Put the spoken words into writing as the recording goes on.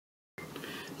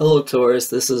Hello, Taurus.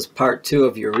 This is part 2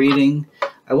 of your reading.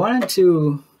 I wanted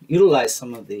to utilize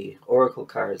some of the oracle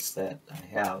cards that I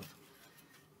have.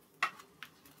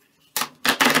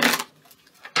 Let's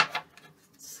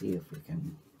see if we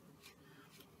can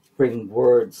bring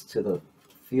words to the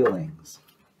feelings.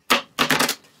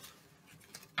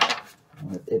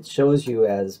 It shows you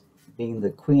as being the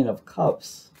Queen of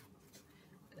Cups.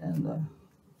 And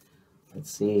let's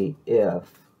see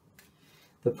if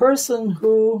the person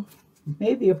who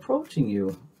may be approaching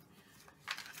you.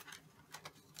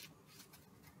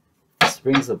 This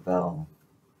rings a bell.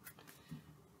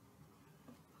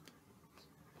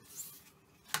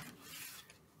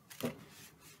 Let's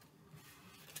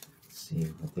see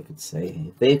what they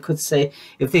could say.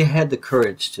 If they had the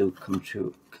courage to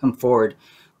come forward,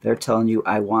 they're telling you,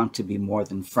 I want to be more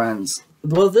than friends.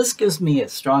 Well, this gives me a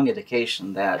strong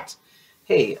indication that,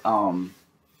 hey,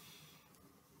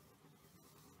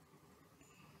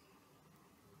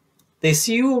 they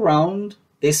see you around,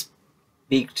 they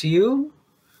speak to you,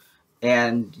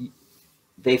 and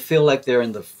they feel like they're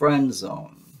in the friend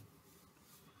zone.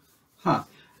 Huh.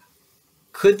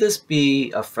 Could this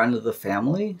be a friend of the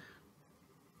family?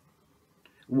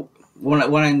 When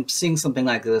I'm seeing something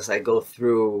like this, I go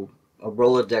through a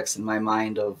Rolodex in my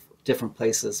mind of different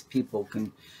places people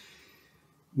can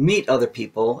meet other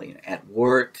people, at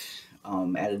work,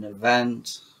 at an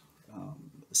event,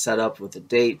 set up with a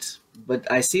date. But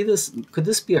I see this, could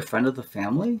this be a friend of the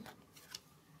family?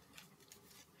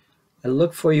 I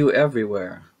look for you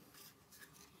everywhere.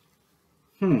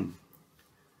 They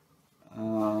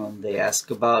ask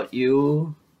about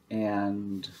you,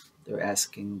 and they're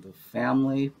asking the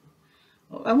family.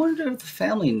 I wonder if the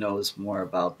family knows more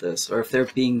about this, or if they're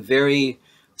being very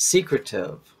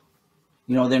secretive.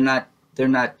 They're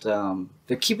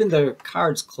keeping their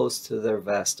cards close to their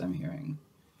vest, I'm hearing.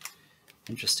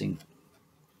 Interesting.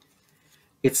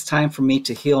 It's time for me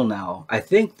to heal now. I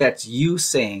think that's you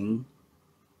saying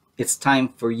it's time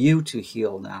for you to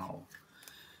heal now.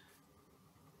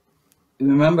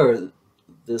 Remember,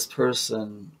 this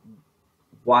person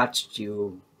watched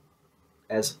you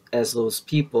as those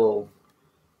people.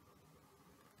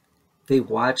 They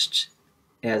watched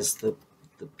as the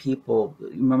people.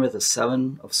 Remember the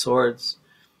Seven of Swords?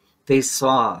 They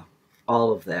saw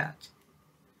all of that.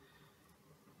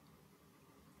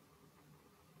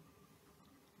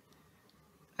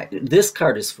 This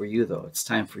card is for you, though. It's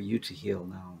time for you to heal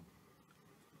now.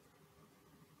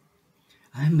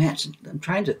 I'm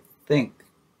trying to think,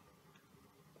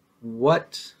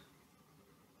 what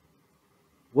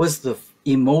was the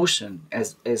emotion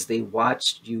as they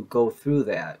watched you go through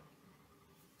that?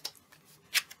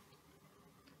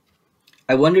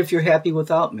 I wonder if you're happy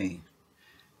without me.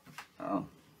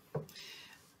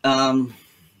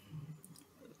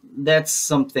 That's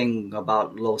something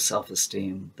about low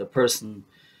self-esteem. The person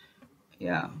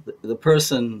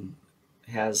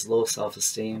has low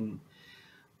self-esteem,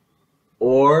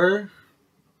 or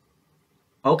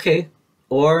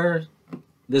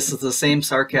this is the same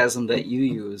sarcasm that you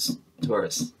use,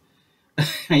 Taurus.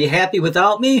 Are you happy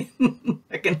without me?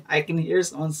 I can hear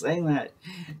someone saying that.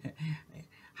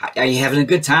 Are you having a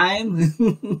good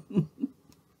time?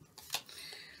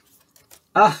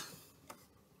 I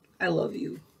love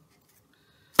you.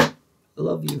 I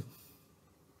love you.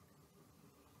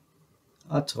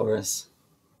 Taurus.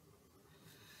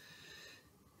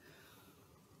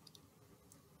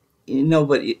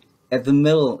 But at the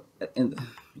middle,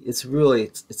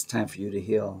 it's time for you to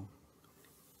heal.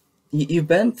 You've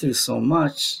been through so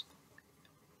much.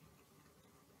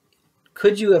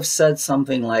 Could you have said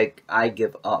something like, I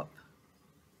give up?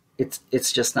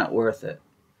 It's just not worth it.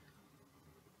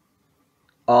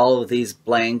 All of these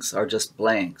blanks are just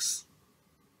blanks.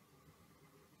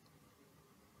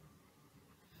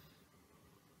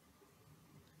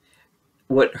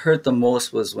 What hurt the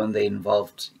most was when they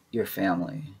involved your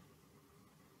family,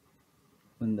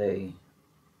 when they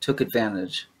took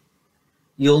advantage.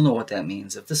 You'll know what that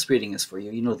means. If this reading is for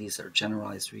you, these are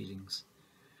generalized readings.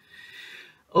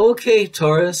 Okay,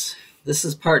 Taurus, this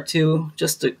is part 2.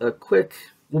 Just a quick,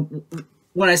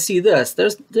 when I see this,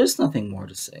 there's nothing more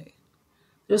to say.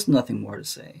 There's nothing more to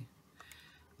say.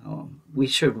 We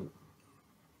should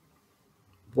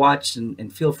watch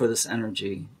and feel for this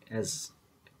energy as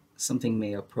something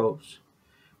may approach.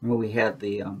 Remember, we had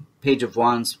the Page of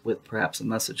Wands with perhaps a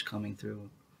message coming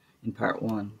through in part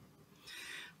 1.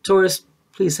 Taurus,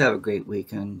 please have a great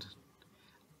weekend.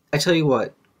 I tell you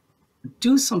what,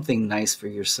 do something nice for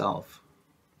yourself.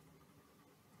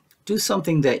 Do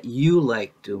something that you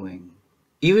like doing,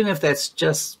 even if that's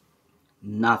just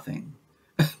nothing.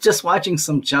 Just watching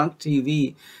some junk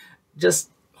TV, just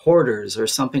hoarders or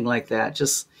something like that.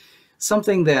 Just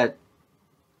something that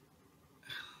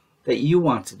you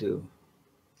want to do.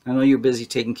 I know you're busy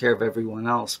taking care of everyone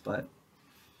else, but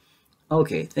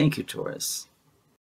okay, thank you, Taurus.